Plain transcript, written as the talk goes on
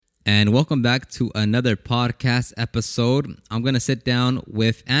And welcome back to another podcast episode. I'm going to sit down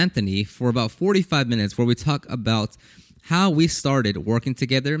with Anthony for about 45 minutes where we talk about how we started working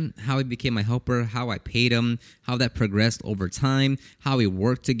together, how he became my helper, how I paid him, how that progressed over time, how we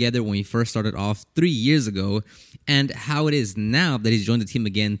worked together when we first started off 3 years ago, and how it is now that he's joined the team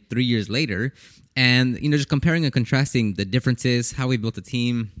again 3 years later. And, just comparing and contrasting the differences, how we built a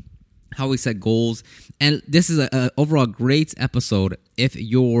team, how we set goals. And this is a overall great episode if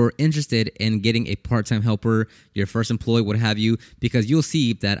you're interested in getting a part-time helper, your first employee, what have you, because you'll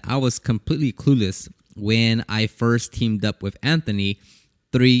see that I was completely clueless when I first teamed up with Anthony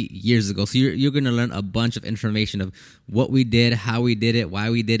 3 years ago. So you're going to learn a bunch of information of what we did, how we did it, why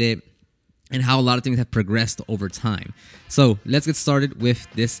we did it, and how a lot of things have progressed over time. So let's get started with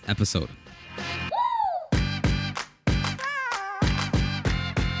this episode.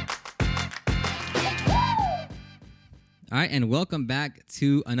 All right, and welcome back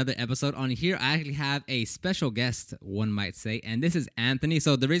to another episode. On here, I actually have a special guest, one might say, and this is Anthony.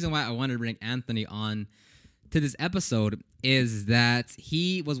 So the reason why I wanted to bring Anthony on to this episode is that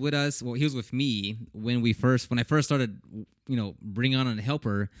he was with us, he was with me when I first started, bringing on a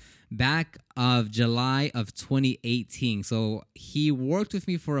helper back of July of 2018. So he worked with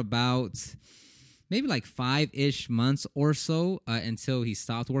me for about maybe like 5-ish months or so until he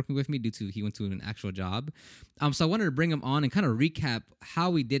stopped working with me due to he went to an actual job. So I wanted to bring him on and kind of recap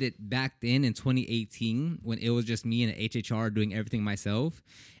how we did it back then in 2018 when it was just me and an HHR doing everything myself,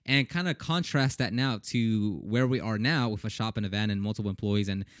 and kind of contrast that now to where we are now with a shop and a van and multiple employees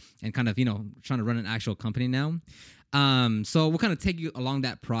and kind of, trying to run an actual company now. So we'll kind of take you along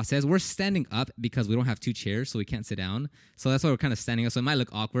that process. We're standing up because we don't have 2 chairs, so we can't sit down. So that's why we're kind of standing up. So it might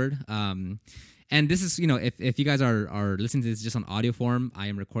look awkward. And this is, if you guys are listening to this just on audio form, I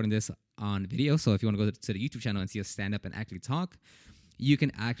am recording this on video. So if you want to go to the YouTube channel and see us stand up and actually talk, you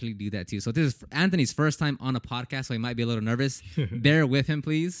can actually do that too. So this is Anthony's first time on a podcast, so he might be a little nervous. Bear with him,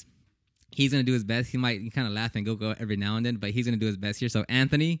 please. He's going to do his best. He might kind of laugh and go every now and then, but he's going to do his best here. So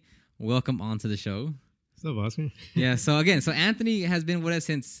Anthony, welcome onto the show. What's up, Oscar? Yeah, so Anthony has been with us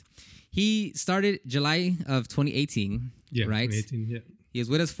since he started July of 2018, right? 2018, yeah. He was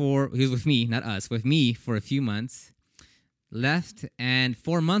with me, not us, with me for a few months, left, and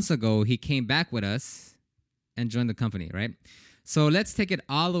 4 months ago, he came back with us and joined the company, right? So let's take it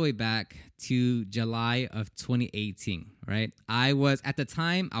all the way back to July of 2018, right? I was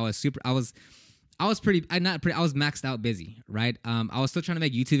maxed out busy, right? I was still trying to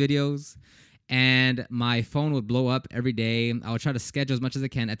make YouTube videos, and my phone would blow up every day. I would try to schedule as much as I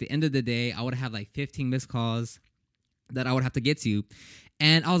can. At the end of the day, I would have like 15 missed calls that I would have to get to.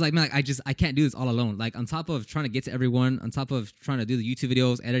 And I was like, man, I can't do this all alone. Like, on top of trying to get to everyone, on top of trying to do the YouTube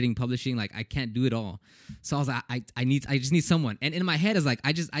videos, editing, publishing, like, I can't do it all. So I was like, I just need someone. And in my head is like,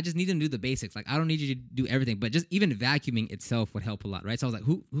 I just need them to do the basics. Like, I don't need you to do everything, but just even vacuuming itself would help a lot, right? So I was like,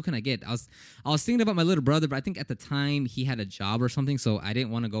 who can I get? I was thinking about my little brother, but I think at the time he had a job or something, so I didn't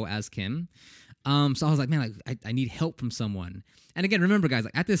want to go ask him. So I was like, man, I need help from someone. And again, remember, guys,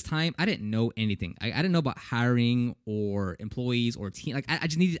 like, at this time, I didn't know anything. I didn't know about hiring or employees or team. Like, I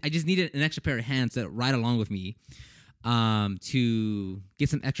just needed an extra pair of hands to ride along with me, to get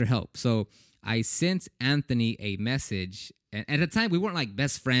some extra help. So I sent Anthony a message, and at the time we weren't like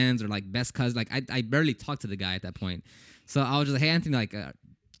best friends or like best cousins. Like, I barely talked to the guy at that point. So I was just like, hey, Anthony, like, can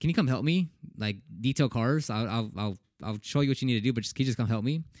you come help me? Like, detail cars. I'll show you what you need to do, but can you just come help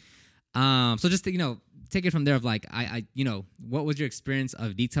me? So just to, take it from there of like, what was your experience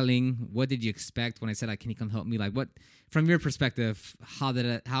of detailing? What did you expect when I said, like, can you come help me? Like, what, from your perspective, how did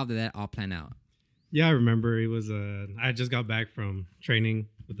that all plan out? Yeah, I remember it was, I just got back from training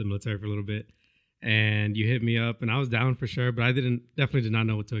with the military for a little bit, and you hit me up, and I was down for sure, but I definitely did not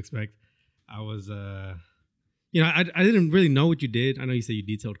know what to expect. I was, I didn't really know what you did. I know you said you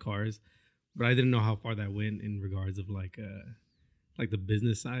detailed cars, but I didn't know how far that went in regards of like the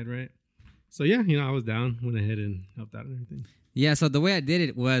business side, right? So yeah, I was down, went ahead and helped out and everything. Yeah, so the way I did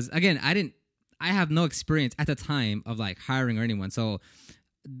it was, again, I have no experience at the time of like hiring or anyone. So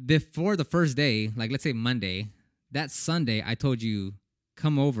before the first day, like let's say Monday, that Sunday, I told you,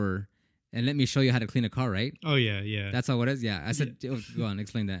 come over and let me show you how to clean a car, right? Oh yeah. That's how it is? Yeah. I said, Go on,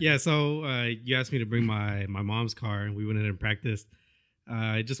 explain that. Yeah, so you asked me to bring my mom's car, and we went in and practiced.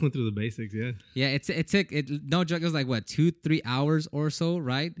 I just went through the basics, yeah. Yeah, it took, no joke, it was like, what, 2-3 hours or so,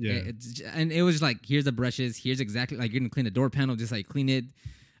 right? Yeah. And it was just like, here's the brushes, here's exactly, like, you're going to clean the door panel, just like clean it.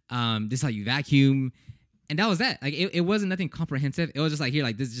 This is how you vacuum. And that was that. Like, it wasn't nothing comprehensive. It was just like, here,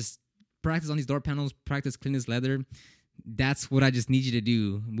 like, this, just practice on these door panels, practice clean this leather. That's what I just need you to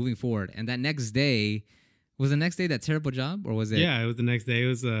do moving forward. And that next day Was the next day that terrible job, or was it? Yeah, it was the next day. It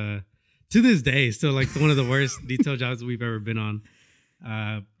was to this day still like one of the worst detail jobs we've ever been on.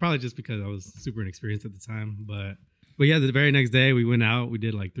 Probably just because I was super inexperienced at the time, but yeah, the very next day we went out. We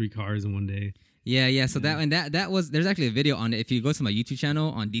did like 3 cars in one day. Yeah. So that was, there's actually a video on it. If you go to my YouTube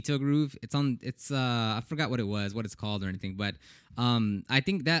channel on Detail Groove, it's I forgot what it's called or anything, but I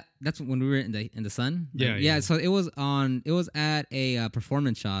think that's when we were in the sun. Yeah. So it was at a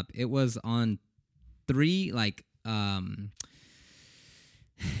performance shop. It was on 3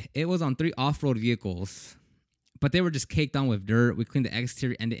 it was on 3 off-road vehicles, but they were just caked on with dirt. We cleaned the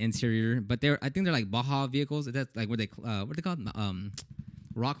exterior and the interior, but I think they're like Baja vehicles. That's like what they called?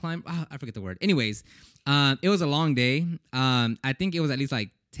 Rock climb. I forget the word. Anyways, it was a long day. I think it was at least like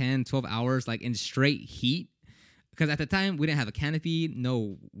 10, 12 hours, like in straight heat. Because at the time we didn't have a canopy,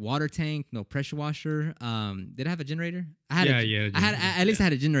 no water tank, no pressure washer. Did I have a generator? I had at least I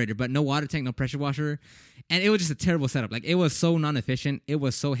had a generator, but no water tank, no pressure washer, and it was just a terrible setup. Like it was so non-efficient. It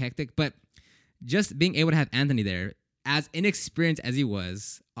was so hectic. But just being able to have Anthony there, as inexperienced as he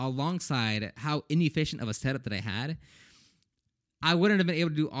was, alongside how inefficient of a setup that I had, I wouldn't have been able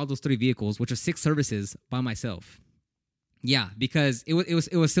to do all those 3 vehicles, which are 6 services, by myself. Yeah, because it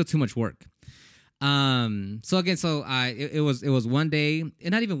was still too much work. So again, it was one day,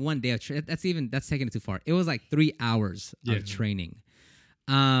 and not even one day. That's taking it too far. It was like 3 hours of training.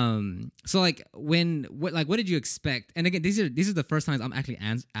 So like what did you expect? And again, these are the first times I'm actually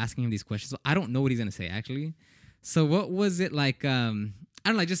asking him these questions, so I don't know what he's gonna say actually. So what was it like? I don't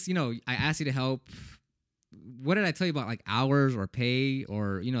know, like just I asked you to help. What did I tell you about, like hours or pay,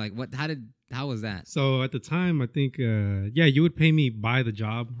 or like what? How was that? So at the time, I think you would pay me by the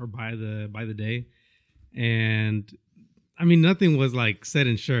job or by the day, and I mean nothing was like set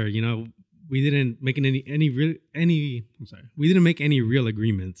and sure. We didn't make we didn't make any real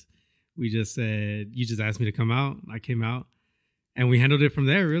agreements. We just said, you just asked me to come out. I came out. And we handled it from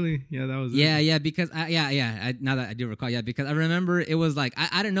there, really. Yeah, that was it. Yeah, because now that I do recall, because I remember it was like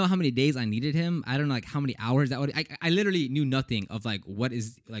I didn't know how many days I needed him. I don't know like how many hours that would. I literally knew nothing of like what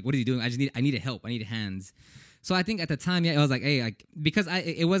is he doing. I needed help. I needed hands. So I think at the time, it was like, hey, like because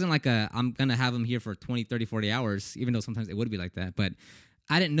it wasn't like I'm gonna have him here for 20, 30, 40 hours, even though sometimes it would be like that. But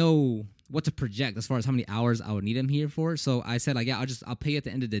I didn't know what to project as far as how many hours I would need him here for. So I said like, yeah, I'll pay you at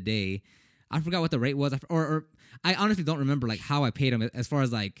the end of the day. I forgot what the rate was, or I honestly don't remember like how I paid him as far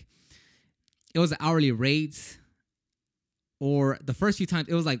as like it was an hourly rate, or the first few times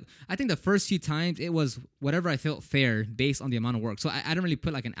it was like I think the first few times it was whatever I felt fair based on the amount of work. So I didn't really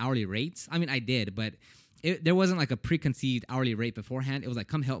put like an hourly rate. I mean I did, but there wasn't like a preconceived hourly rate beforehand. It was like,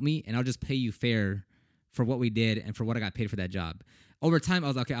 come help me and I'll just pay you fair for what we did and for what I got paid for that job. Over time I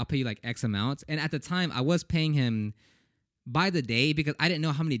was like, okay, I'll pay you like X amount. And at the time I was paying him by the day because I didn't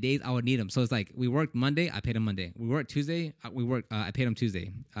know how many days I would need him. So it's like we worked Monday, I paid him Monday. We worked Tuesday, I paid him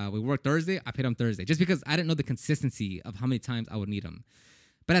Tuesday. We worked Thursday, I paid him Thursday. Just because I didn't know the consistency of how many times I would need him.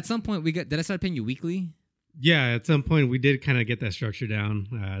 But at some point, did I start paying you weekly? Yeah, at some point we did kind of get that structure down.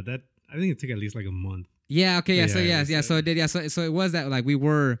 That I think it took at least like a month. Yeah. Okay. Yeah. So it did. Yeah. So it was that like we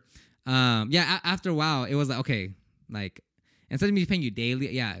were, after a while it was like okay, like. Instead of me paying you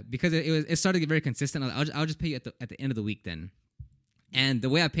daily, because it started to get very consistent. I'll just pay you at the end of the week then. And the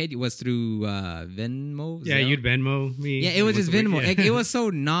way I paid you was through Venmo. Yeah, you'd Venmo me. Yeah, it was just Venmo. Like, it was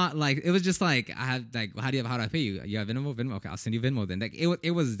so not like it was just like I have like how do I pay you? You have Venmo? Okay, I'll send you Venmo then. Like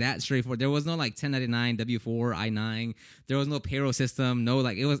it was that straightforward. There was no like 1099, W4, I-9. There was no payroll system. No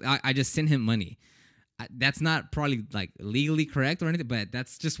like it was. I just sent him money. That's not probably like legally correct or anything, but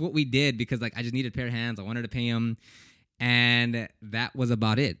that's just what we did because like I just needed a pair of hands. I wanted to pay him. And that was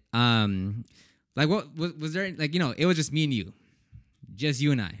about it. Like what was there? Like it was just me and you, just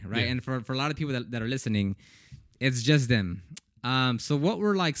you and I, right? Yeah. And for a lot of people that are listening, it's just them. So what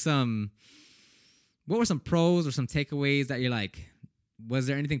were some pros or some takeaways that you're like? Was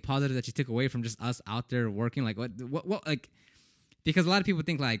there anything positive that you took away from just us out there working? Like what like? Because a lot of people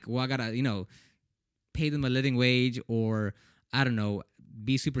think like, well, I gotta pay them a living wage, or I don't know.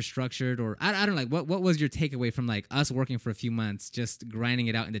 Be super structured, or I don't know, like what was your takeaway from like us working for a few months just grinding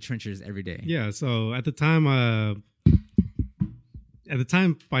it out in the trenches every day? Yeah, so at the time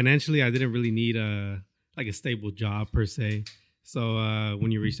financially I didn't really need a stable job per se. So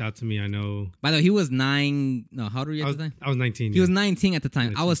when you reached out to me, I know, by the way, he was 9. No, how old were you at the time? I was 19. He was 19 at the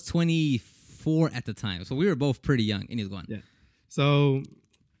time. 19. I was 24 at the time, so we were both pretty young, and he was going. Yeah. So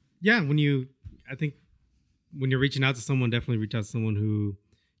yeah, when you're reaching out to someone, definitely reach out to someone who,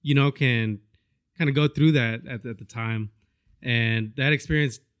 can kind of go through that at the time. And that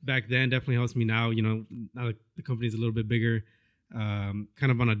experience back then definitely helps me now, now that the company's a little bit bigger, kind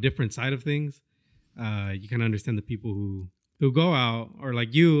of on a different side of things. you kind of understand the people who go out, or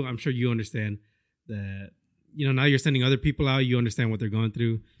like you. I'm sure you understand that. Now you're sending other people out. You understand what they're going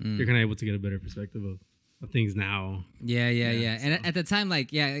through. You're kind of able to get a better perspective of things now. Yeah. And at the time,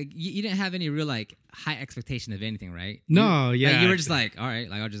 like, you didn't have any real like high expectation of anything, right? No, you were just like, all right,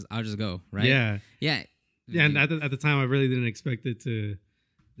 like I'll just go, right? Yeah. And at the time, I really didn't expect it to.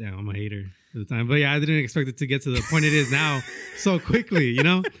 Yeah, I'm a hater at the time, but yeah, I didn't expect it to get to the point it is now so quickly.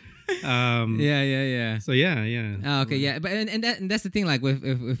 Yeah. So yeah. Oh, okay, yeah, but and that's the thing. Like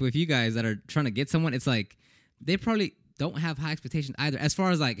with you guys that are trying to get someone, it's like they probably don't have high expectations either. As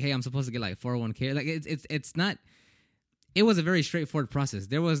far as like, hey, I'm supposed to get like 401k. Like it's not. It was a very straightforward process.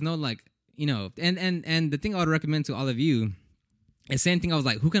 There was no like and the thing I would recommend to all of you. The same thing. I was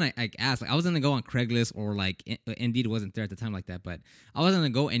like, who can I like ask? Like, I was gonna go on Craigslist or like Indeed wasn't there at the time like that, but I wasn't gonna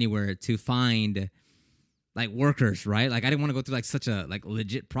go anywhere to find like workers, right? Like, I didn't want to go through like such a like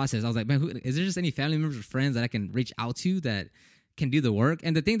legit process. I was like, man, is there just any family members or friends that I can reach out to that can do the work?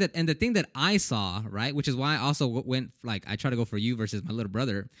 And the thing that I saw, right, which is why I also went like I try to go for you versus my little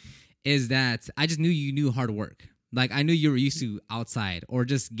brother, is that I just knew you knew hard work. Like, I knew you were used to outside or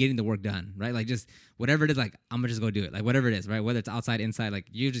just getting the work done, right? Like, just whatever it is, like, I'm going to just go do it. Like, whatever it is, right? Whether it's outside, inside, like,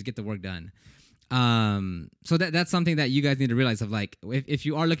 you just get the work done. So that's something that you guys need to realize of, like, if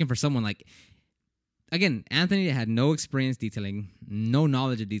you are looking for someone, like, again, Anthony had no experience detailing, no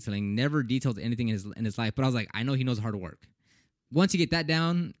knowledge of detailing, never detailed anything in his life. But I was like, I know he knows hard work. Once you get that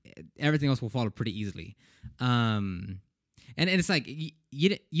down, everything else will follow pretty easily. And it's like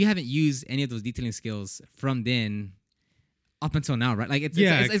you haven't used any of those detailing skills from then up until now, right? Like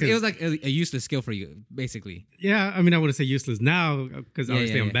it was like a useless skill for you, basically. Yeah, I mean, I wouldn't say useless now because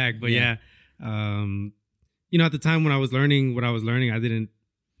obviously I'm back, but at the time when I was learning what I was learning, I didn't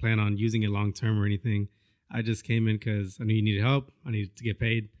plan on using it long term or anything. I just came in because I knew you needed help. I needed to get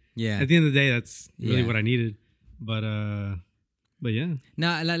paid. Yeah. At the end of the day, that's really what I needed. But yeah.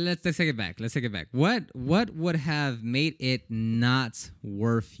 Now let's take it back. What would have made it not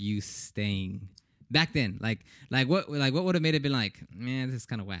worth you staying back then? Like what would have made it been like, man, this is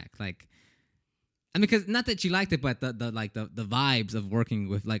kind of whack. Like, I mean, because not that you liked it, but the vibes of working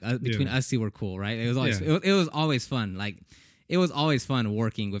with like between us two were cool, right? It was always it was always fun. Like, it was always fun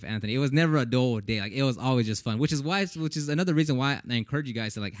working with Anthony. It was never a dull day. Like, it was always just fun, which is another reason why I encourage you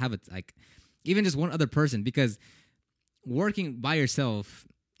guys to like have it like even just one other person, because working by yourself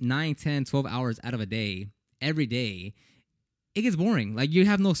 9, 10, 12 hours out of a day, every day, it gets boring. Like, you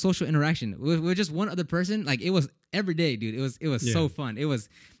have no social interaction with just one other person. Like, it was every day, dude. It was so fun. It was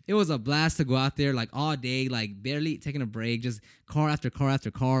a blast to go out there like all day, like barely taking a break, just car after car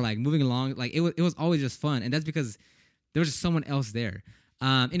after car, like moving along. Like, it was always just fun. And that's because there was just someone else there.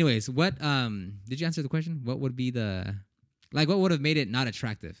 Anyways, what did you answer the question? What would be what would have made it not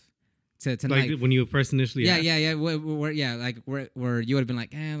attractive? To like when you first initially asked? Where you would have been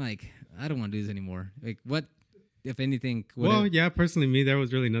like, like, I don't want to do this anymore. Like, what if anything? Personally, me, there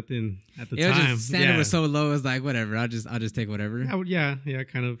was really nothing at the time. Just standard was so low. It was like, whatever. I'll just take whatever.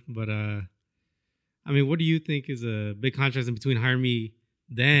 Kind of. But I mean, what do you think is a big contrast in between hiring me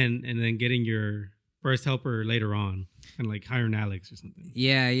then and then getting your first helper later on, kind of like hiring Alex or something?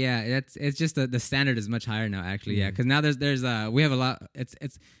 Yeah. It's just the standard is much higher now, actually. Yeah, because now there's we have a lot.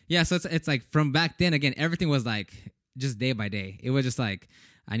 So it's like from back then. Again, everything was like just day by day. It was just like,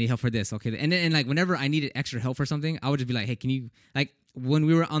 I need help for this, okay. And then like whenever I needed extra help for something, I would just be like, hey, can you, like, when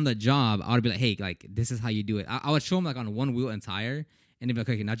we were on the job, I would be like, hey, like, this is how you do it. I would show them like on one wheel and tire, and they'd be like,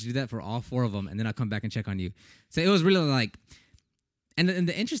 okay, now just do that for all 4 of them, and then I'll come back and check on you. So it was really like, and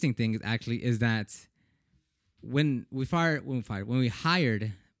the interesting thing is actually is that when we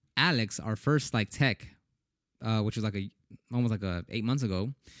hired Alex, our first like tech, which was like almost like 8 months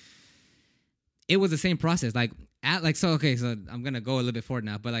ago, it was the same process. So I'm gonna go a little bit forward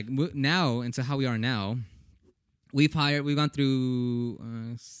now, but like now into how we are now, we've gone through.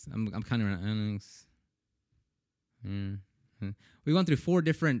 I'm counting around. We've gone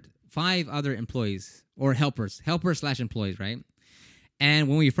through 5 other employees or helpers / employees, right? And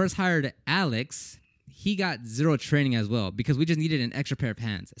when we first hired Alex, he got 0 training as well, because we just needed an extra pair of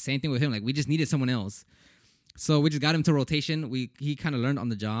hands. Same thing with him. Like, we just needed someone else. So we just got him to rotation. He kind of learned on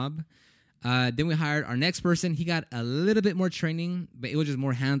the job. Then we hired our next person. He got a little bit more training, but it was just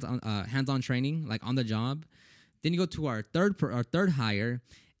more hands-on training, like on the job. Then you go to our third hire,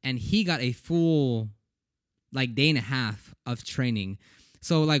 and he got a full like day and a half of training.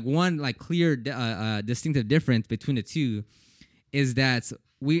 So like one like clear distinctive difference between the two is that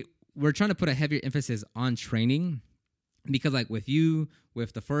we're trying to put a heavier emphasis on training because like with you,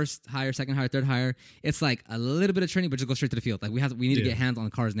 with the first hire, second hire, third hire, it's like a little bit of training, but just go straight to the field. Like we need to get hands on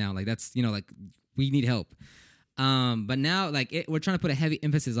cars now. Like that's, like we need help. But now like we're trying to put a heavy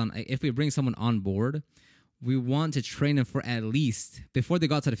emphasis on if we bring someone on board, we want to train them for at least, before they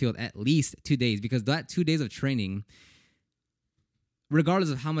go out to the field, at least 2 days, because that 2 days of training,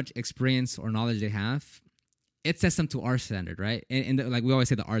 regardless of how much experience or knowledge they have, it sets them to our standard, right? And like we always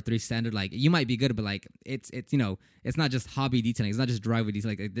say, the R3 standard. Like you might be good, but like it's it's not just hobby detailing. It's not just driveway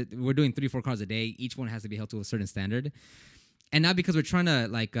detailing. Like we're doing 3-4 cars a day. Each one has to be held to a certain standard. And now because we're trying to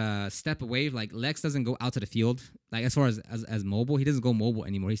like step away, like Lex doesn't go out to the field. Like as far as mobile, he doesn't go mobile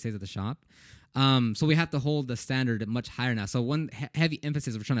anymore. He stays at the shop. So we have to hold the standard much higher now. So one heavy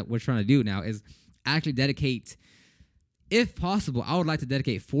emphasis we're trying to do now is actually dedicate, if possible, I would like to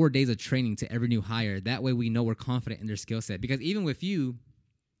dedicate 4 days of training to every new hire. That way we know we're confident in their skill set. Because even with you,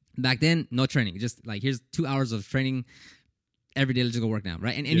 back then, no training. Just like, here's 2 hours of training every day. Let's just go work now,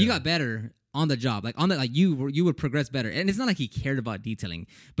 right? And you got better on the job. Like you would progress better. And it's not like he cared about detailing,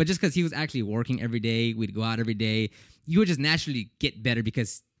 but just because he was actually working every day, we'd go out every day, you would just naturally get better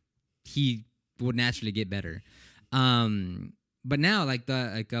because he would naturally get better. But now, like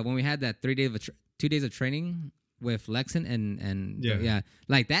when we had that 2 days of training with Lexon and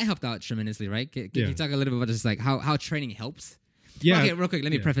like that helped out tremendously, right? Can you talk a little bit about just like how training helps? Yeah. Okay, real quick,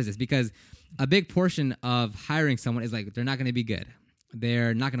 let me preface this, because a big portion of hiring someone is like they're not going to be good.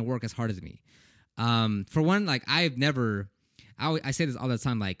 They're not going to work as hard as me. For one, like I say this all the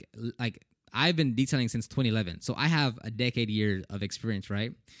time, like I've been detailing since 2011, so I have a year of experience,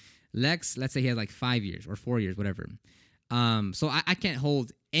 right? Lex, let's say he has like 5 years or 4 years, whatever. So I can't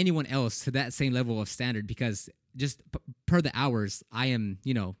hold anyone else to that same level of standard, because just per the hours, I am,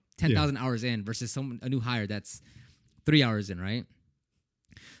 10,000 hours in versus a new hire that's 3 hours in, right?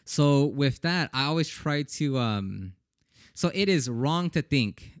 So with that, I always try to, so it is wrong to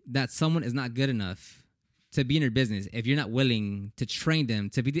think that someone is not good enough to be in your business if you're not willing to train them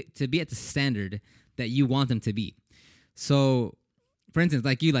to be at the standard that you want them to be. So, for instance,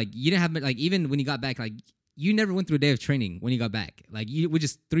 like you didn't have, like, even when you got back, like, you never went through a day of training when you got back. Like, we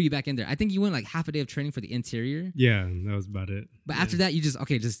just threw you back in there. I think you went like half a day of training for the interior. Yeah, that was about it. But after that,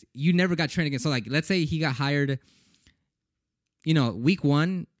 you never got trained again. So, like, let's say he got hired, week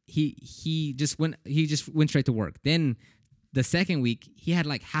 1, he just went straight to work. Then the second week, he had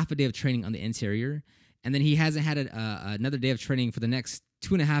like half a day of training on the interior. And then he hasn't had another day of training for the next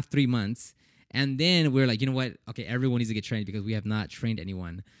 2.5, 3 months. And then we're like, you know what? Okay, everyone needs to get trained because we have not trained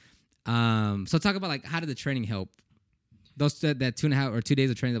anyone. So talk about like, how did the training help? That 2.5 or 2 days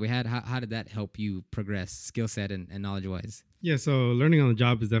of training that we had, how did that help you progress skill set and knowledge wise? Yeah, so learning on the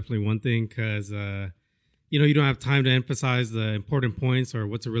job is definitely one thing, because you don't have time to emphasize the important points or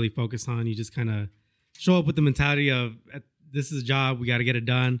what to really focus on. You just kind of show up with the mentality of, this is a job, we got to get it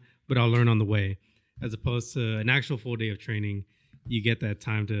done, but I'll learn on the way. As opposed to an actual full day of training, you get that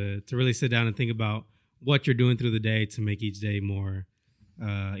time to really sit down and think about what you're doing through the day to make each day more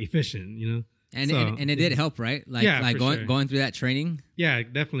efficient, And it did help, right? Going through that training. Yeah,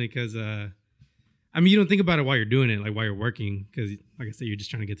 definitely. Because you don't think about it while you're doing it, like while you're working, because like I said, you're just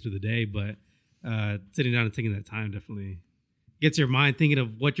trying to get through the day. But sitting down and taking that time definitely gets your mind thinking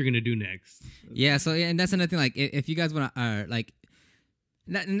of what you're gonna do next. Yeah. So and that's another thing. Like if you guys want to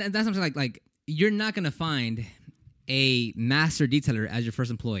that's something like you're not gonna find a master detailer as your first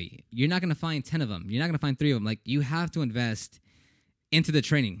employee. You're not gonna find 10 of them. You're not gonna find 3 of them. Like, you have to invest into the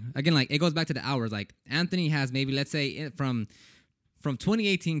training. Again, like, it goes back to the hours. Like, Anthony has maybe, let's say, from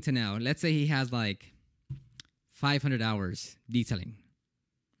 2018 to now, let's say he has like 500 hours detailing,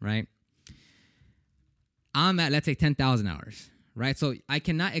 right? I'm at, let's say, 10,000 hours, right? So I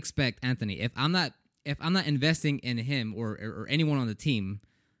cannot expect Anthony, if I'm not investing in him or anyone on the team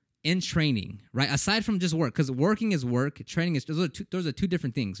in training, right? Aside from just work, because working is work, training is, those are two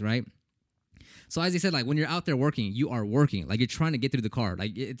different things, right? So as he said, like, when you're out there working, you are working. Like, you're trying to get through the car.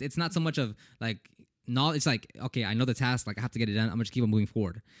 Like, it's not so much of like knowledge. It's like, okay, I know the task. Like, I have to get it done. I'm gonna just keep on moving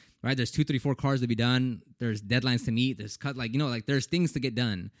forward, right? There's 2, 3, 4 cars to be done. There's deadlines to meet. There's like there's things to get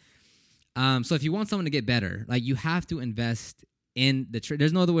done. So if you want someone to get better, like, you have to invest in the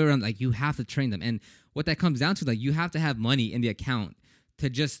there's no other way around. Like, you have to train them, and what that comes down to, like, you have to have money in the account to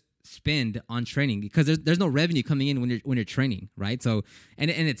just spend on training, because there's no revenue coming in when you're training, right? So and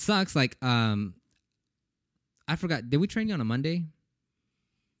it sucks. Like, I forgot. Did we train you on a Monday?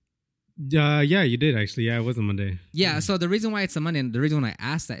 Yeah, you did actually. Yeah, it was a Monday. Yeah. So the reason why it's a Monday, and the reason why I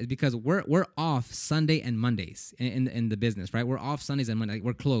asked that, is because we're off Sunday and Mondays in the business, right? We're off Sundays and Mondays. Like,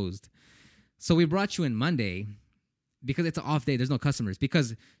 we're closed. So we brought you in Monday, because it's an off day. There's no customers.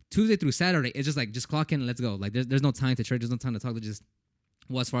 Because Tuesday through Saturday, it's just like, just clock in, let's go. Like there's no time to trade. There's no time to talk.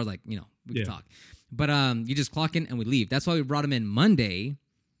 Well, as far as like, we can talk. But you just clock in and we leave. That's why we brought him in Monday,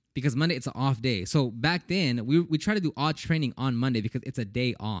 because Monday it's an off day. So back then we try to do odd training on Monday because it's a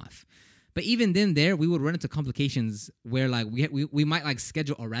day off. But even then we would run into complications where like we might like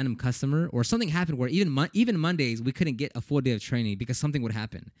schedule a random customer or something happened where even Mondays we couldn't get a full day of training because something would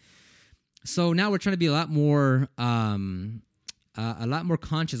happen. So now we're trying to be a lot more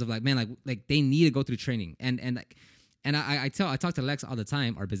conscious of like, man, like they need to go through training. And I talk to Lex all the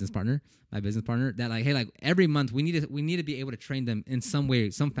time, my business partner, that like, hey, like every month we need to be able to train them in some way,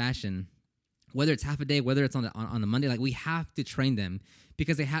 some fashion, whether it's half a day, whether it's on the Monday, like we have to train them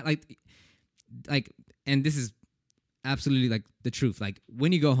because they have like, and this is absolutely like the truth. Like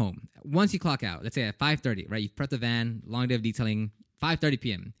when you go home, once you clock out, let's say at 5:30, right? You prep the van, long day of detailing, 5:30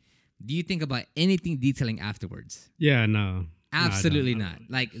 p.m. Do you think about anything detailing afterwards? Yeah, no. Absolutely not.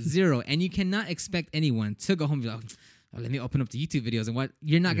 Like zero. And you cannot expect anyone to go home and be like, oh, let me open up the YouTube videos and what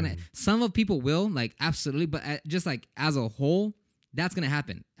you're not gonna. Some of people will, like, absolutely, but just like as a whole, that's gonna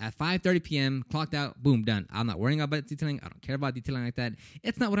happen at 5:30 p.m. Clocked out, boom, done. I'm not worrying about detailing. I don't care about detailing like that.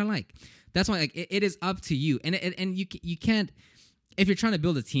 It's not what I like. That's why, like, it is up to you, and you can't. If you're trying to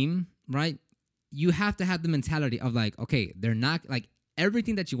build a team, right? You have to have the mentality of like, okay, they're not like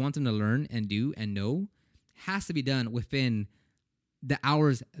everything that you want them to learn and do and know has to be done within the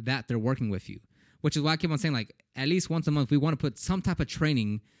hours that they're working with you. Which is why I keep on saying, like, at least once a month, we want to put some type of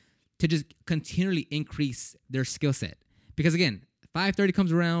training to just continually increase their skill set. Because again, 5:30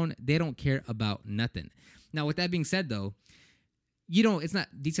 comes around, they don't care about nothing. Now, with that being said, though, it's not,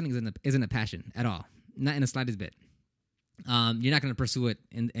 detailing isn't a passion at all. Not in the slightest bit. You're not going to pursue it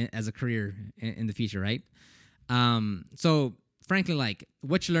as a career in the future, right? So, frankly, like,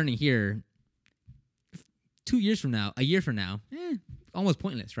 what you're learning here, 2 years from now, a year from now, almost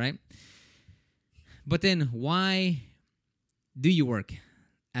pointless, right? But then why do you work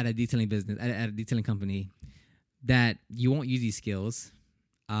at a detailing business, at a detailing company that you won't use these skills?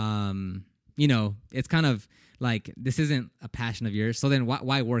 It's kind of like this isn't a passion of yours. So then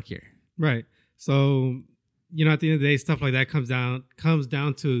why work here? Right. So, at the end of the day, stuff like that comes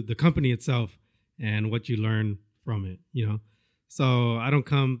down to the company itself and what you learn from it, So I don't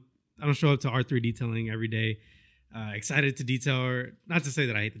show up to R3 detailing every day. Excited to detail, or not to say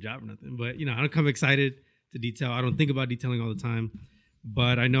that I hate the job or nothing, but I don't come excited to detail. I don't think about detailing all the time,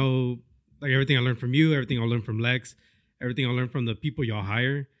 but I know like everything I learned from you, everything I learned from Lex, everything I learned from the people y'all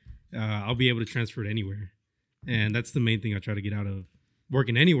hire, I'll be able to transfer it anywhere. And that's the main thing I try to get out of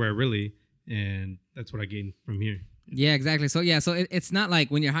working anywhere, really. And that's what I gain from here. Yeah, exactly. So it's not like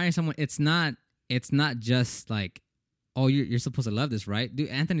when you're hiring someone, it's not just like, oh, you're supposed to love this, right? Dude,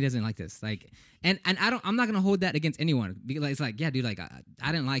 Anthony doesn't like this. Like, and I'm not gonna hold that against anyone because it's like, yeah, dude, like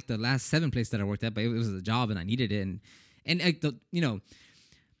I didn't like the last 7 places that I worked at, but it was a job and I needed it, and like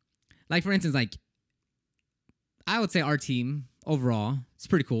like for instance, like I would say our team overall, it's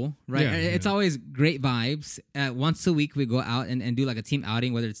pretty cool, right? Yeah, it's always great vibes. Once a week we go out and do like a team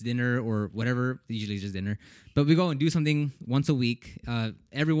outing, whether it's dinner or whatever. Usually it's just dinner, but we go and do something once a week.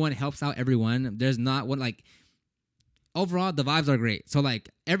 Everyone helps out everyone. There's not one like. Overall, the vibes are great. So like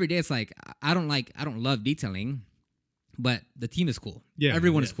every day, it's like I don't love detailing, but the team is cool. Yeah,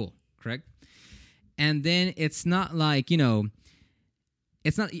 everyone is cool, correct? And then it's not like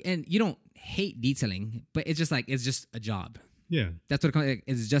it's not, and you don't hate detailing, but it's just a job. Yeah, that's what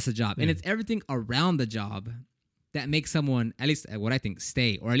it's just a job, and it's everything around the job that makes someone, at least what I think,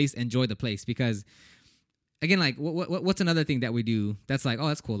 stay or at least enjoy the place. Because again, like what's another thing that we do that's like, oh,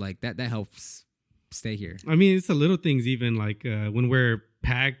 that's cool, like that helps. Stay here. I mean, it's the little things, even like when we're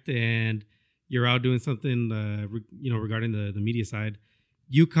packed and you're out doing something, regarding the media side,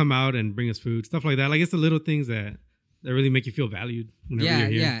 you come out and bring us food, stuff like that. Like it's the little things that really make you feel valued whenever you're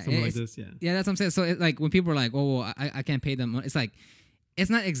here. Yeah, something like this. Yeah, that's what I'm saying. So like when people are like, oh, well, I can't pay them, it's like it's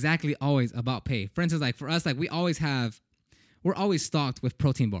not exactly always about pay. For instance, like for us, like we're always stocked with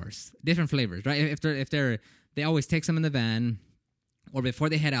protein bars, different flavors, right? If they always take some in the van. Or before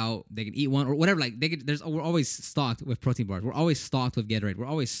they head out, they can eat one or whatever. Like we're always stocked with protein bars. We're always stocked with Gatorade. We're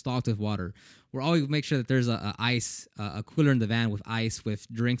always stocked with water. We're always make sure that there's a cooler in the van with ice,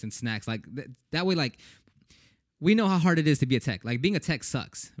 with drinks and snacks. Like that way, like we know how hard it is to be a tech. Like being a tech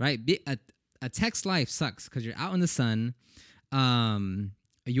sucks, right? A tech's life sucks because you're out in the sun.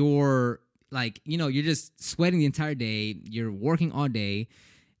 You're like you're just sweating the entire day. You're working all day,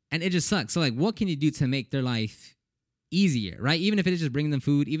 and it just sucks. So like, what can you do to make their life easier, right? Even if it is just bringing them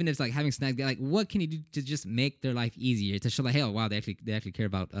food, even if it's like having snacks, like what can you do to just make their life easier to show like, hey, oh, wow, they actually care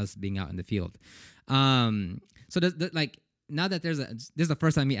about us being out in the field. So like now that this is the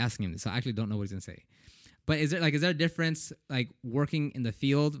first time me asking him this, so I actually don't know what he's gonna say. But is there a difference like working in the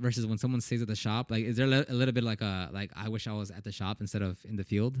field versus when someone stays at the shop? Like, is there a little bit like I wish I was at the shop instead of in the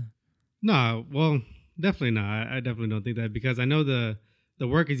field? No, well, definitely not. I definitely don't think that, because I know the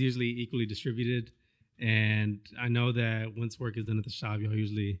work is usually equally distributed, and I know that once work is done at the shop, y'all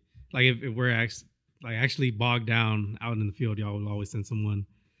usually like if we're actually bogged down out in the field, y'all will always send someone.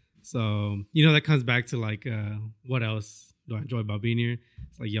 So that comes back to like what else do I enjoy about being here?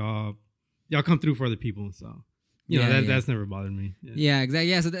 It's like y'all come through for other people, so that's never bothered me. Yeah, exactly.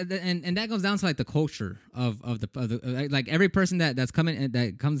 Yeah, so and that goes down to like the culture of the like every person that's coming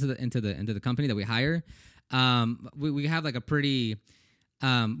that comes into the company that we hire. We have like a pretty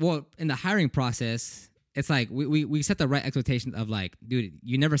well, in the hiring process, it's like we set the right expectation of like, dude,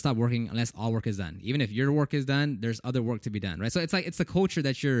 you never stop working unless all work is done. Even if your work is done, there's other work to be done, right? So it's like it's the culture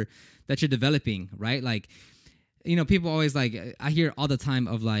that you're developing, right? Like, people always like, I hear all the time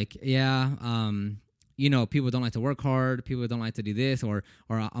of like, people don't like to work hard, people don't like to do this, or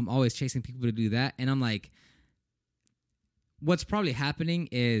I'm always chasing people to do that, and I'm like, what's probably happening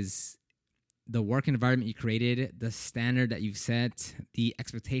is the work environment you created, the standard that you've set, the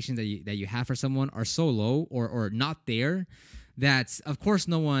expectations that you have for someone are so low or not there that of course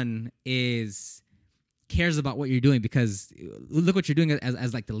no one cares about what you're doing, because look what you're doing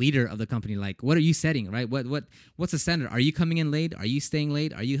as like the leader of the company. Like, what are you setting, right? What's the standard? Are you coming in late? Are you staying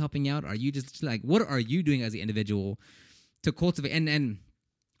late? Are you helping out? Are you just like, what are you doing as the individual to cultivate? And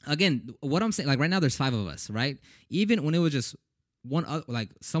again, what I'm saying, like right now there's 5 of us, right? Even when it was just one other,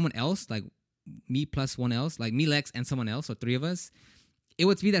 like someone else, like me plus one else, like me, Lex, and someone else, or 3 of us, it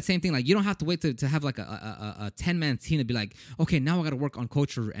would be that same thing. Like, you don't have to wait to have like a 10-man team to be like, okay, now I got to work on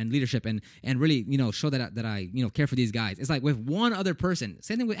culture and leadership and really, show that I, care for these guys. It's like with one other person.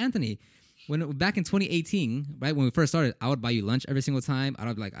 Same thing with Anthony. Back in 2018, right, when we first started, I would buy you lunch every single time.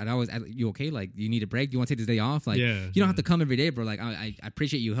 I'd always ask, you okay? Like, you need a break? Do you want to take this day off? Like, you don't have to come every day, bro. Like, I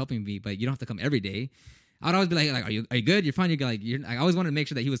appreciate you helping me, but you don't have to come every day. I'd always be like, are you good? You're fine. I always wanted to make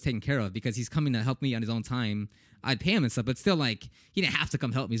sure that he was taken care of, because he's coming to help me on his own time. I'd pay him and stuff, but still, like, he didn't have to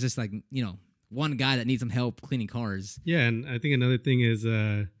come help me. He's just like, one guy that needs some help cleaning cars. Yeah, and I think another thing is,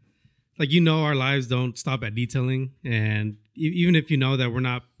 like, our lives don't stop at detailing, and even if you know that we're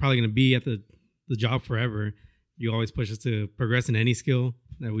not probably going to be at the job forever, you always push us to progress in any skill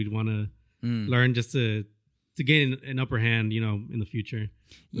that we'd want to learn, just to gain an upper hand, in the future.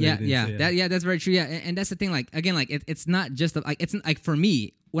 That's very true. Yeah, and that's the thing. Like, again, like it's not just it's like, for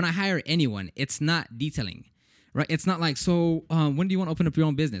me, when I hire anyone, it's not detailing, right? It's not like, so when do you want to open up your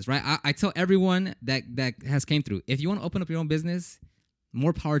own business, right? I tell everyone that has came through, if you want to open up your own business,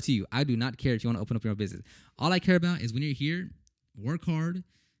 more power to you. I do not care if you want to open up your own business. All I care about is when you're here, work hard,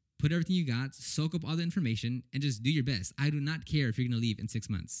 put everything you got, soak up all the information, and just do your best. I do not care if you're going to leave in 6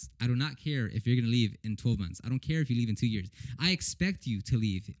 months. I do not care if you're going to leave in 12 months. I don't care if you leave in 2 years. I expect you to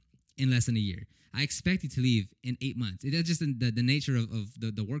leave in less than a year. I expect you to leave in 8 months. That's just the nature of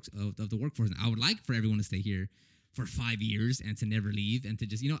the workforce. I would like for everyone to stay here for 5 years and to never leave, and to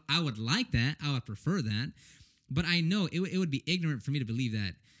just, I would like that. I would prefer that. But I know it would be ignorant for me to believe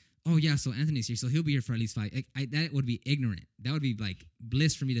that, oh yeah, so Anthony's here, so he'll be here for at least 5. That would be ignorant. That would be like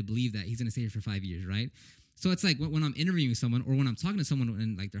bliss for me to believe that he's going to stay here for 5 years, right? So it's like when I'm interviewing someone, or when I'm talking to someone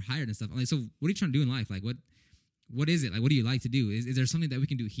and like they're hired and stuff, I'm like, so what are you trying to do in life? Like, what is it? Like, what do you like to do? Is there something that we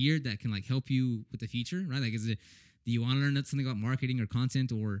can do here that can like help you with the future, right? Like, do you want to learn something about marketing or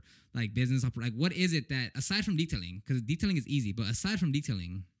content or like business? Like, what is it that, aside from detailing, because detailing is easy, but aside from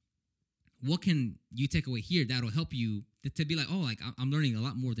detailing, what can you take away here that'll help you to be like, oh, like I'm learning a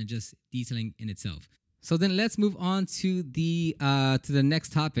lot more than just detailing in itself. So then let's move on to the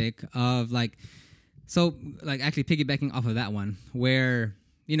next topic of like, so like actually piggybacking off of that one, where,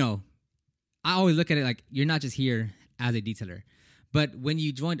 I always look at it like, you're not just here as a detailer, but when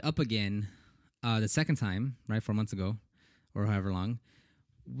you joined up again the second time, right, 4 months ago or however long,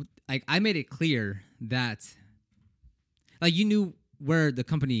 like I made it clear that like you knew where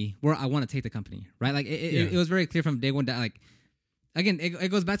I want to take the company, right? Like it was very clear from day one that like, again,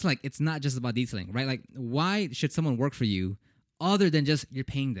 it goes back to like, it's not just about detailing, right? Like, why should someone work for you other than just you're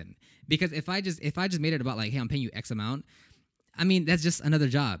paying them? Because if I just made it about like, hey, I'm paying you X amount, I mean, that's just another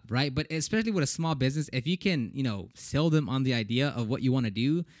job, right? But especially with a small business, if you can, sell them on the idea of what you want to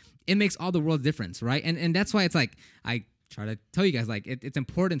do, it makes all the world's difference, right? And that's why it's like, I try to tell you guys, like, it's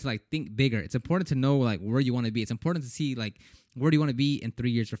important to like think bigger. It's important to know like where you want to be. It's important to see like where do you want to be in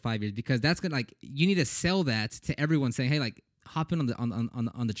 3 years or 5 years, because that's gonna, like, you need to sell that to everyone, saying, hey, like, hop in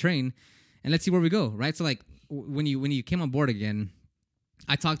on the train and let's see where we go, right? So like when you came on board again,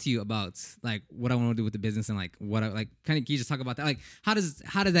 I talked to you about like what I want to do with the business, and like what I like kind of, can you just talk about that? Like how does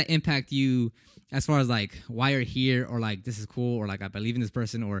that impact you as far as like why you're here, or like this is cool, or like I believe in this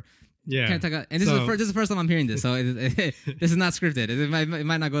person, or Yeah. kind of talk about, and this is the first time I'm hearing this, so this is not scripted. It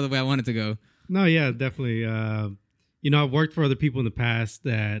might not go the way I want it to go. No, yeah, definitely. I've worked for other people in the past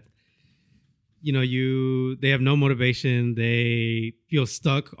that, they have no motivation. They feel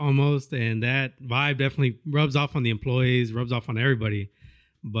stuck almost. And that vibe definitely rubs off on the employees, rubs off on everybody.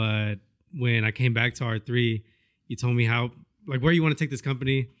 But when I came back to R3, you told me how, like, where you want to take this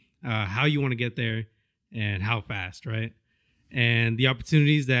company, how you want to get there, and how fast, right? And the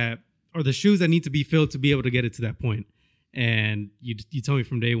opportunities or the shoes that need to be filled to be able to get it to that point. And you told me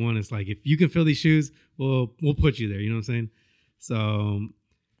from day one, it's like, if you can fill these shoes, we'll put you there. You know what I'm saying? So,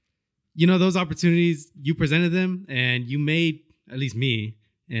 those opportunities, you presented them, and you made, at least me,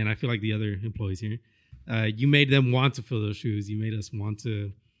 and I feel like the other employees here, you made them want to fill those shoes. You made us want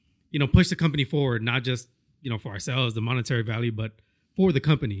to, push the company forward, not just, for ourselves, the monetary value, but for the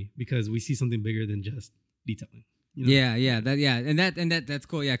company, because we see something bigger than just detailing. Yeah, that's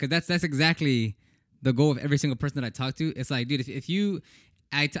cool. Yeah, because that's exactly the goal of every single person that I talk to. It's like, dude, if you,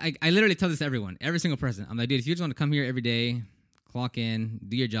 I literally tell this to everyone, every single person. I'm like, dude, if you just want to come here every day, clock in,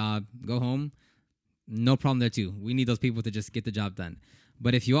 do your job, go home, no problem there too. We need those people to just get the job done.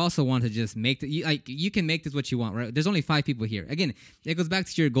 But if you also want to just make you can make this what you want, right? There's only 5 people here. Again, it goes back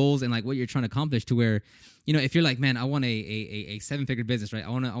to your goals and like what you're trying to accomplish, to where, if you're like, man, I want a 7-figure business, right? I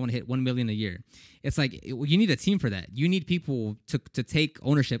want to hit 1 million a year. It's like, you need a team for that. You need people to take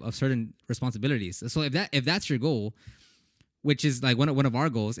ownership of certain responsibilities. So if that's your goal, which is like one of our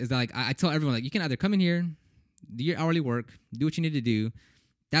goals, is that, like, I tell everyone, like, you can either come in here, do your hourly work, do what you need to do.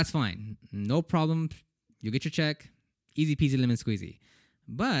 That's fine. No problem. You get your check. Easy peasy lemon squeezy.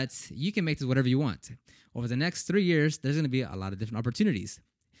 But you can make this whatever you want. Over the next 3 years, there's going to be a lot of different opportunities.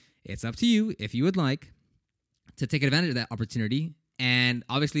 It's up to you if you would like to take advantage of that opportunity. And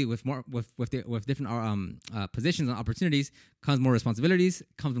obviously, with different positions and opportunities comes more responsibilities,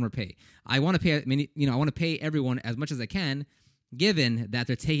 comes more pay. I want to pay. I want to pay everyone as much as I can, given that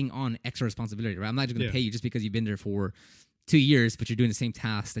they're taking on extra responsibility. Right? I'm not just going to pay you just because you've been there for 2 years, but you're doing the same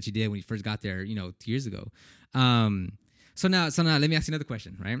tasks that you did when you first got there, 2 years ago. So now, let me ask you another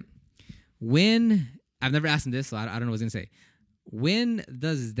question, right? When, I've never asked him this, so I don't know what I was going to say. When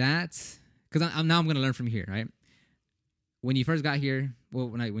does that, because I'm going to learn from here, right? When you first got here, well,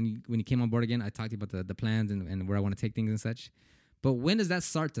 when you came on board again, I talked to you about the plans and where I want to take things and such. But when does that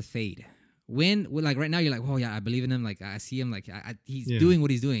start to fade? When, like, right now, you're like, oh yeah, I believe in him. Like, I see him, like, he's doing what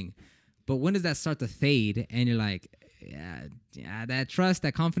he's doing. But when does that start to fade? And you're like, yeah, that trust,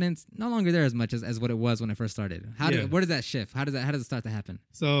 that confidence, no longer there as much as what it was when I first started. Where does that shift? How does it start to happen?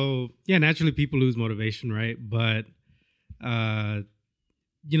 So yeah, naturally people lose motivation, right? But I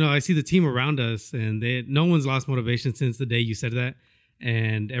see the team around us, and no one's lost motivation since the day you said that.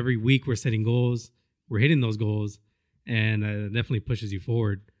 And every week we're setting goals, we're hitting those goals, and it definitely pushes you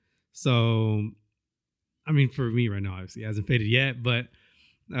forward. So, I mean, for me right now, obviously it hasn't faded yet, but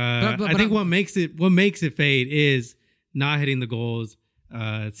I think what makes it fade is not hitting the goals,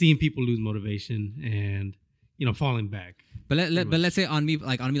 seeing people lose motivation, and falling back. But let's say on me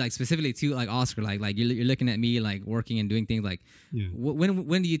like specifically to like Oscar, like you're looking at me like working and doing things, like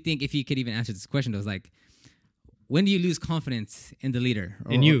when do you think, if you could even answer this question, though, like when do you lose confidence in the leader?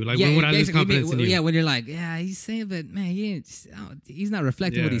 In you, like when would I lose confidence in you? Yeah, when you're like, yeah, he's saying, but man, he's not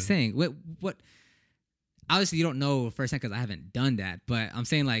reflecting what he's saying. What? Obviously, you don't know firsthand because I haven't done that. But I'm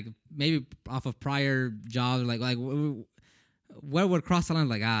saying, like, maybe off of prior jobs, like what would cross the line?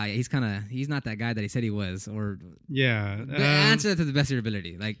 Like, he's not that guy that he said he was. Or answer that to the best of your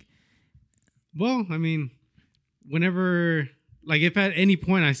ability. Like, well, I mean, whenever, like, if at any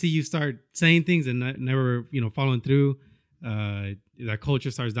point I see you start saying things and never, following through, that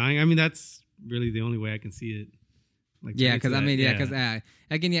culture starts dying. I mean, that's really the only way I can see it. Like, because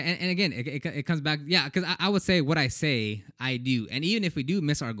again, and again, it comes back, because I would say what I say, I do. And even if we do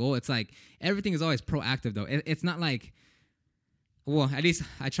miss our goal, it's like everything is always proactive, though. It's not like, well, at least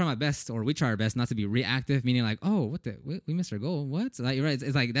I try my best, or we try our best not to be reactive, meaning like, oh, we missed our goal. What? So, like, you're right.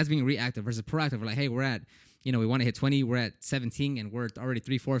 It's like that's being reactive versus proactive. We're like, hey, we're at, we want to hit 20, we're at 17, and we're already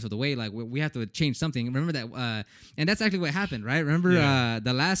 3/4 of the way. Like, we have to change something. Remember that, and that's actually what happened, right? Remember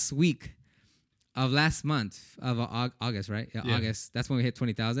the last week of last month of August, right? Yeah, August. That's when we hit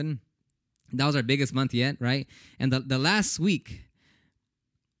 20,000. That was our biggest month yet, right? And the last week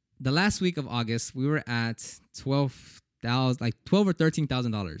of August, we were at 12,000, like $12,000 or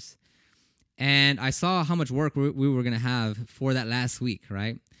 $13,000. And I saw how much work we were gonna have for that last week,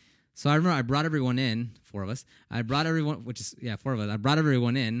 right? So I remember I brought everyone in, 4 of us. I brought everyone, 4 of us. I brought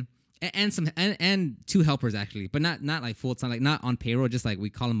everyone in, and 2 helpers actually, but not like full time, like not on payroll. Just like we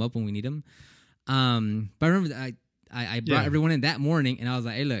call them up when we need them. But I remember I brought everyone in that morning, and I was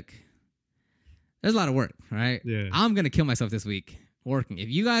like, hey, look, there's a lot of work, right? Yeah. I'm gonna kill myself this week working. If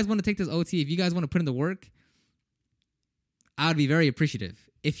you guys want to take this OT, if you guys want to put in the work, I would be very appreciative.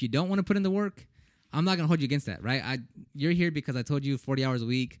 If you don't want to put in the work, I'm not gonna hold you against that, right? You're here because I told you 40 hours a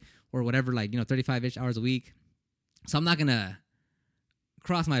week or whatever, like 35-ish hours a week. So I'm not gonna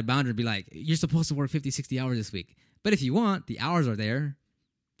cross my boundary and be like, you're supposed to work 50, 60 hours this week. But if you want, the hours are there.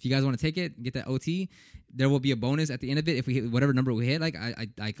 If you guys want to take it, get that OT, there will be a bonus at the end of it. If we hit whatever number we hit, like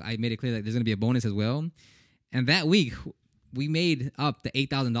I made it clear that there's gonna be a bonus as well. And that week we made up the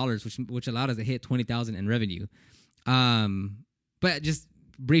 $8,000, which allowed us to hit $20,000 in revenue. But just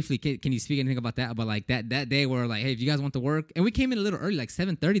briefly, can you speak anything about that? About like that day where like, hey, if you guys want to work, and we came in a little early, like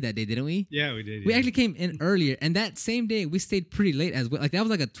 7:30 that day, didn't we? Yeah, we did. We actually came in earlier, and that same day we stayed pretty late as well. Like that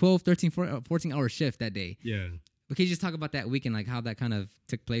was like a 12, 13, 14 hour shift that day. Yeah. But can you just talk about that week and like how that kind of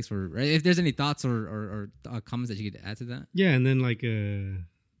took place, or if there's any thoughts or comments that you could add to that? Yeah, and then like,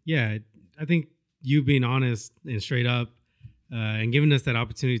 I think you being honest and straight up and giving us that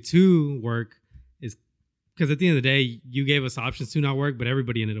opportunity to work is because at the end of the day, you gave us options to not work, but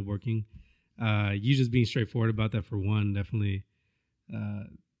everybody ended up working. You just being straightforward about that for one definitely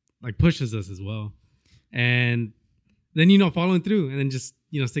like pushes us as well. And then, following through and then just,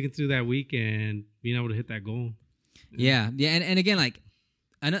 sticking through that week and being able to hit that goal. Yeah. And again, like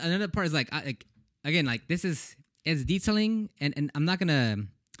another part is like this is detailing, and I'm not gonna,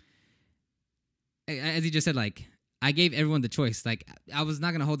 as you just said, like I gave everyone the choice. Like I was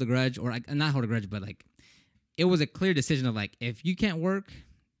not gonna hold a grudge, or not hold a grudge, but like it was a clear decision of like, if you can't work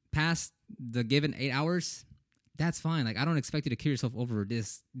past the given 8 hours, that's fine. Like I don't expect you to kill yourself over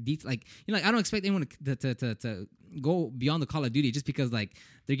this. Like I don't expect anyone to go beyond the call of duty just because like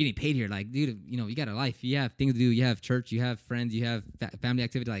they're getting paid here. Like, dude, you got a life, you have things to do, you have church, you have friends, you have family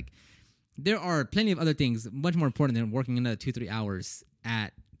activity. Like there are plenty of other things much more important than working another 2-3 hours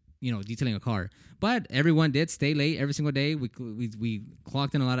at detailing a car. But everyone did stay late every single day. We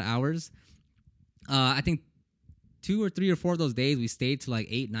clocked in a lot of hours. I think 2 or 3 or 4 of those days we stayed to like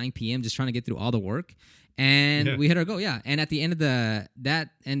 8-9 p.m. just trying to get through all the work. And we hit our goal, yeah. And at the end of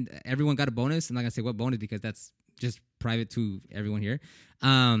and everyone got a bonus. I'm not gonna say what bonus because that's just private to everyone here.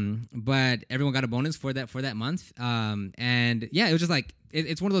 But everyone got a bonus for that month. And yeah, it was just like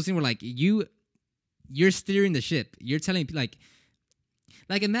it's one of those things where like you're steering the ship. You're telling like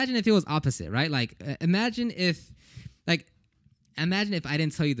imagine if it was opposite, right? Like imagine if I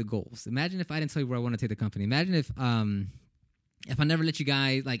didn't tell you the goals. Imagine if I didn't tell you where I want to take the company. Imagine if I never let you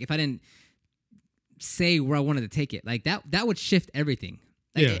guys, like if I didn't say where I wanted to take it, like that would shift everything.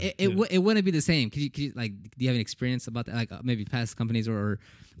 Like it wouldn't be the same. Could you like, do you have any experience about that? Like maybe past companies or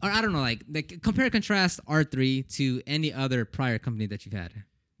I don't know, like compare and contrast R3 to any other prior company that you've had.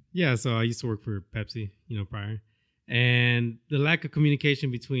 Yeah. So I used to work for Pepsi, prior, and the lack of communication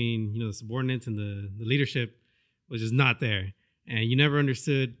between, the subordinates and the leadership was just not there. And you never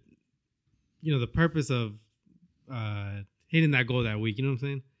understood, the purpose of hitting that goal that week. You know what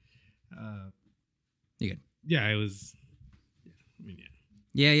I'm saying? You good? Yeah, it was.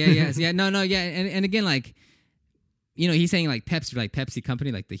 Yeah. No. Yeah, and again, like, he's saying like Pepsi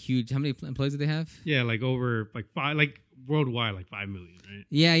company, like the huge. How many employees do they have? Yeah, like over like 5, like worldwide, like 5 million, right?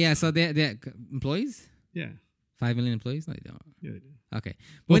 Yeah. So they employees. Yeah. 5 million employees? No, they don't. Yeah, they do. Okay.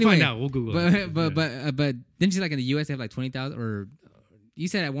 We'll find out. We'll Google it. But didn't you like in the U.S. they have like 20,000 or you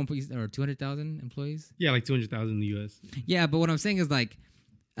said at one point or 200,000 employees? Yeah, like 200,000 in the U.S. Yeah, but what I'm saying is like,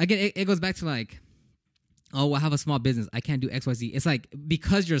 again, it goes back to like, oh, well, I have a small business. I can't do X, Y, Z. It's like,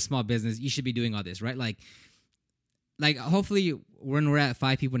 because you're a small business, you should be doing all this, right? Like hopefully when we're at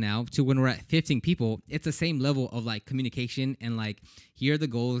 5 people now to when we're at 15 people, it's the same level of like communication and like, here are the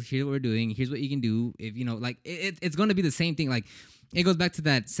goals, here's what we're doing, here's what you can do. If like it's going to be the same thing. Like it goes back to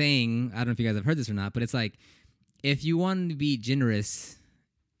that saying, I don't know if you guys have heard this or not, but it's like, if you want to be generous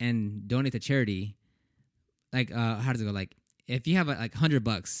and donate to charity, like how does it go? Like if you have like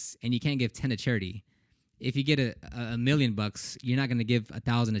 $100 and you can't give 10 to charity, if you get a $1 million, you're not going to give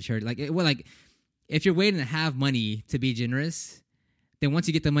 1,000 to charity. Like if you're waiting to have money to be generous, then once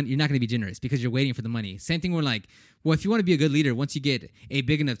you get the money, you're not going to be generous because you're waiting for the money. Same thing where like, well, if you want to be a good leader, once you get a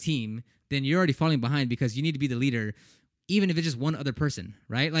big enough team, then you're already falling behind because you need to be the leader, even if it's just one other person,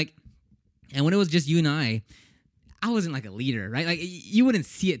 right? Like And when it was just you and I wasn't like a leader, right? Like you wouldn't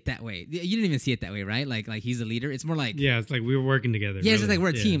see it that way. You didn't even see it that way, right? Like he's a leader. It's more like Yeah, it's like we were working together. yeah, it's just really. like we're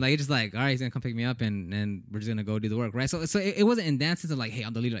a Yeah. team. Like it's just like all right, he's gonna come pick me up and we're just gonna go do the work, right? So it wasn't in that sense of like hey,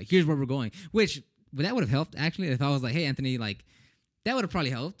 I'm the leader. Like here's where we're going. Which that would have helped actually if I was like hey, Anthony, like that would have probably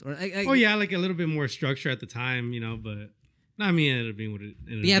helped. Or Oh yeah, like a little bit more structure at the time, but no, I mean it ended up being what it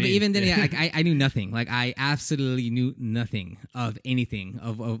ended yeah, up but being. even then, yeah, like I knew nothing. Like I absolutely knew nothing of anything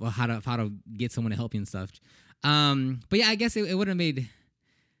of how to get someone to help you and stuff. But yeah, I guess it would have made.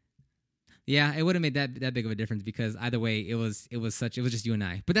 Yeah, it would have made that big of a difference because either way, it was just you and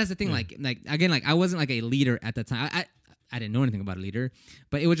I. But that's the thing, Yeah. like again, like I wasn't like a leader at the time. I didn't know anything about a leader,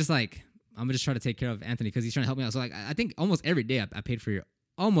 but it was just like I'm gonna just try to take care of Anthony because he's trying to help me out. So like I think almost every day I paid for your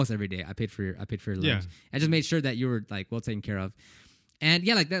almost every day I paid for your lunch. Yeah. I just made sure that you were like well taken care of. And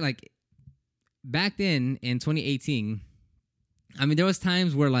yeah, like that, like back then in 2018, I mean, there was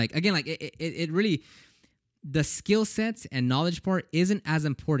times where like again, like it really the skill sets and knowledge part isn't as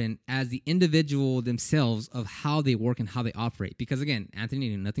important as the individual themselves of how they work and how they operate. Because again, Anthony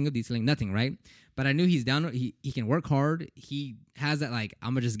knew nothing of detailing, nothing, right? But I knew he's down. He can work hard. He has that like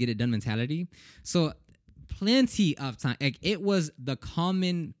I'm gonna just get it done mentality. So plenty of time. Like it was the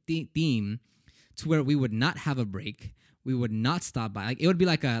common theme to where we would not have a break. We would not stop by. Like it would be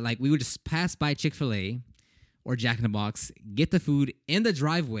like we would just pass by Chick-fil-A or Jack in the Box, get the food in the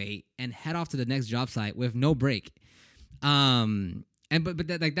driveway, and head off to the next job site with no break. And but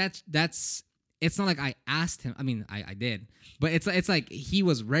that, like that's it's not like I asked him. I mean, I did, but it's like he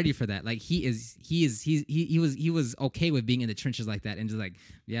was ready for that. Like he was okay with being in the trenches like that and just like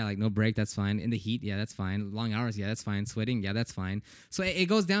yeah, like no break, that's fine. In the heat, yeah, that's fine. Long hours, yeah, that's fine. Sweating, yeah, that's fine. So it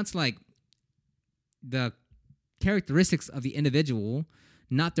goes down to like the characteristics of the individual,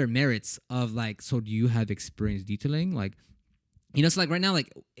 not their merits of like, so do you have experience detailing? Like, so like right now,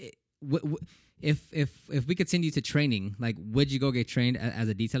 like if we could send you to training, like would you go get trained as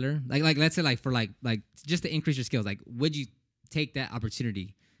a detailer? Like let's say like for like just to increase your skills, like would you take that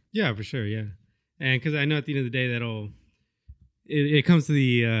opportunity? Yeah, for sure. Yeah. And because I know at the end of the day, it comes to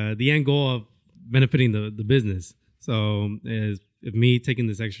the end goal of benefiting the business. So if me taking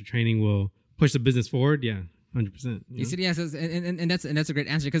this extra training will push the business forward, yeah, 100%. You said yes, and that's a great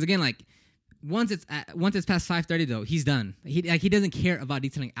answer because again, like once it's past 5:30 though, he's done. He doesn't care about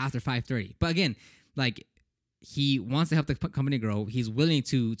detailing after 5:30. But again, like he wants to help the company grow. He's willing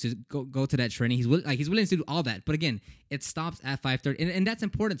to go to that training. He's willing to do all that. But again, it stops at 5:30, and that's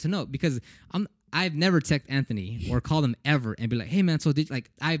important to note because I've never texted Anthony or called him ever and be like, hey man, so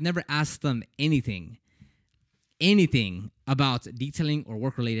I've never asked them anything about detailing or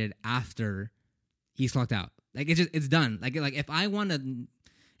work related after he's clocked out. Like it's done. Like if I want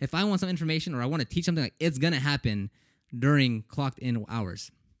some information or I want to teach something, like it's gonna happen during clocked in hours,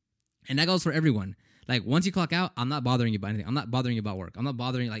 and that goes for everyone. Like once you clock out, I'm not bothering you about anything. I'm not bothering you about work. I'm not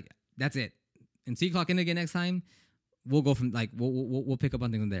bothering you, like that's it. Until you clock in again next time, we'll go from like we'll pick up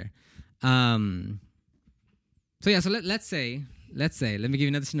on things from there. So yeah, so let's say let me give you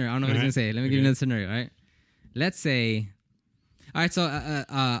another scenario. I don't know what he's gonna say. Let me give you another scenario. All right. Let's say. All right, so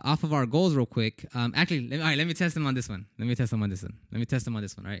off of our goals real quick. Actually, let me test him on this one. All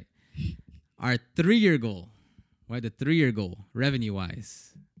right. Our 3-year goal, right? The 3-year goal,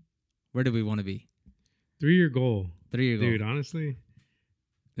 revenue-wise, where do we want to be? 3-year goal. 3-year goal. Dude, honestly.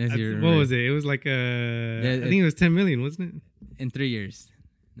 What was it? It was like I think it was 10 million, wasn't it? In 3 years.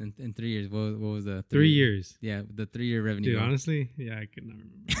 In 3 years, what was the 3 years? Yeah, the 3-year revenue. Dude, goal. honestly, yeah, I could not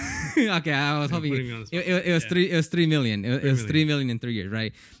remember. Okay, I was hoping it was 3 million. It was 3 million in 3 years,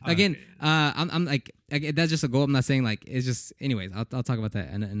 right? Again, I'm like that's just a goal. I'm not saying like it's just. Anyways, I'll talk about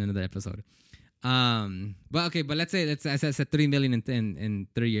that in another episode. But let's say I said 3 million in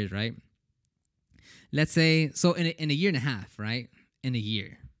 3 years, right? Let's say so in a year and a half, right? In a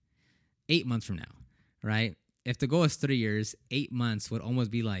year, 8 months from now, right? If the goal is 3 years, 8 months would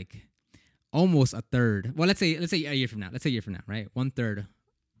almost be like almost a third. Well, let's say a year from now. Let's say a year from now, right? 1/3.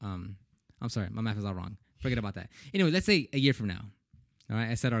 I'm sorry, my math is all wrong. Forget about that. Anyway, let's say a year from now. All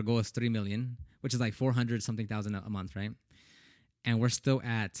right, I said our goal is 3 million, which is like 400 something thousand a month, right? And we're still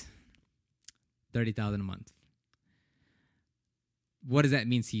at 30,000 a month. What does that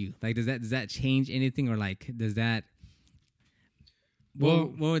mean to you? Like, does that change anything, or like does that?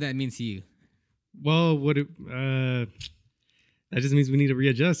 What would that mean to you? Well, that just means we need to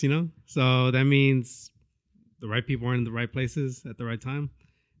readjust, So that means the right people are in the right places at the right time,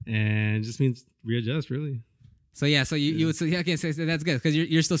 and it just means readjust, really. So yeah, so you would say okay, so that's good because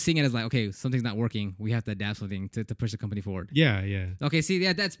you're still seeing it as like okay, something's not working. We have to adapt something to push the company forward. Yeah. Okay, see,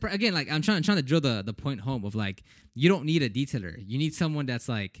 yeah, that's again like I'm trying to drill the point home of like you don't need a detailer. You need someone that's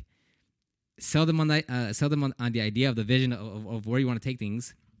like sell them on the idea of the vision of where you want to take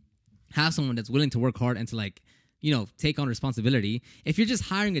things. Have someone that's willing to work hard and to like, take on responsibility. If you're just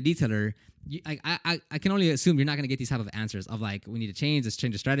hiring a detailer, I can only assume you're not going to get these type of answers of like, we need to change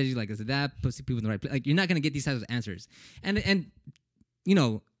the strategy, like this and that, put people in the right place. Like, you're not going to get these types of answers. And you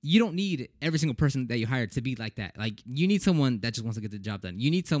don't need every single person that you hire to be like that. Like, you need someone that just wants to get the job done.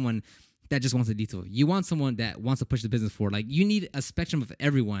 You need someone that just wants to detail. You want someone that wants to push the business forward. Like, you need a spectrum of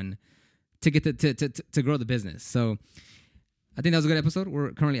everyone to get to grow the business. So I think that was a good episode.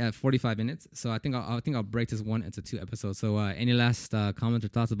 We're currently at 45 minutes, so I think I'll break this one into 2 episodes. So, any last comments or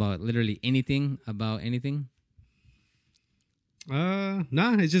thoughts about literally anything about anything? Nah,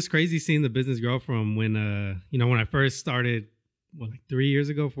 it's just crazy seeing the business grow from when when I first started, like 4 years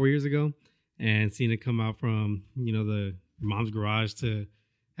ago, and seeing it come out from the mom's garage to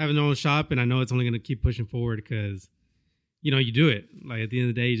having their own shop. And I know it's only going to keep pushing forward because you do it. Like, at the end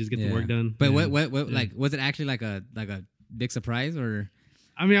of the day, you just get the work done. But what like, was it actually like a big surprise? Or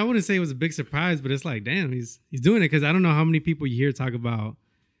I mean, I wouldn't say it was a big surprise, but it's like, damn, he's doing it, because I don't know how many people you hear talk about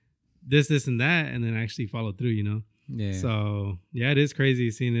this and that and then actually follow through, Yeah. So yeah, it is crazy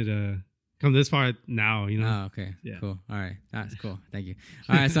seeing it come this far now, Oh, okay. Yeah. Cool. All right. That's cool. Thank you.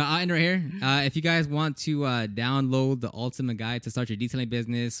 All right. So I'll end right here. If you guys want to download the ultimate guide to start your detailing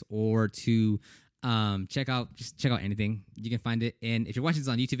business, or to check out anything, you can find it in, if you're watching this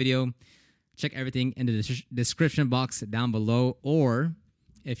on YouTube video, check everything in the description box down below. Or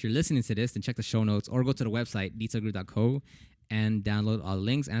if you're listening to this, then check the show notes, or go to the website, detailgroup.co, and download all the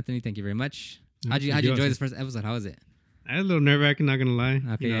links. Anthony, thank you very much. How'd you enjoy this first episode? How was it? I was a little nerve-wracking, not gonna lie.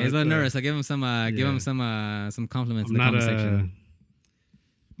 Okay, yeah, he's a little nervous. So give him some compliments in the comment section.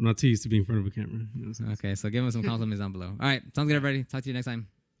 I'm not too used to being in front of a camera. Okay, so give him some compliments down below. All right, sounds good, everybody. Talk to you next time.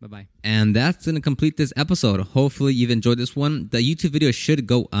 Bye-bye. And that's going to complete this episode. Hopefully you've enjoyed this one. The YouTube video should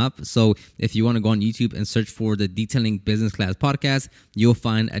go up. So if you want to go on YouTube and search for the Detailing Business Class Podcast, you'll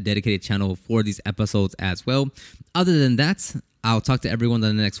find a dedicated channel for these episodes as well. Other than that, I'll talk to everyone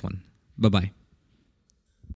on the next one. Bye-bye.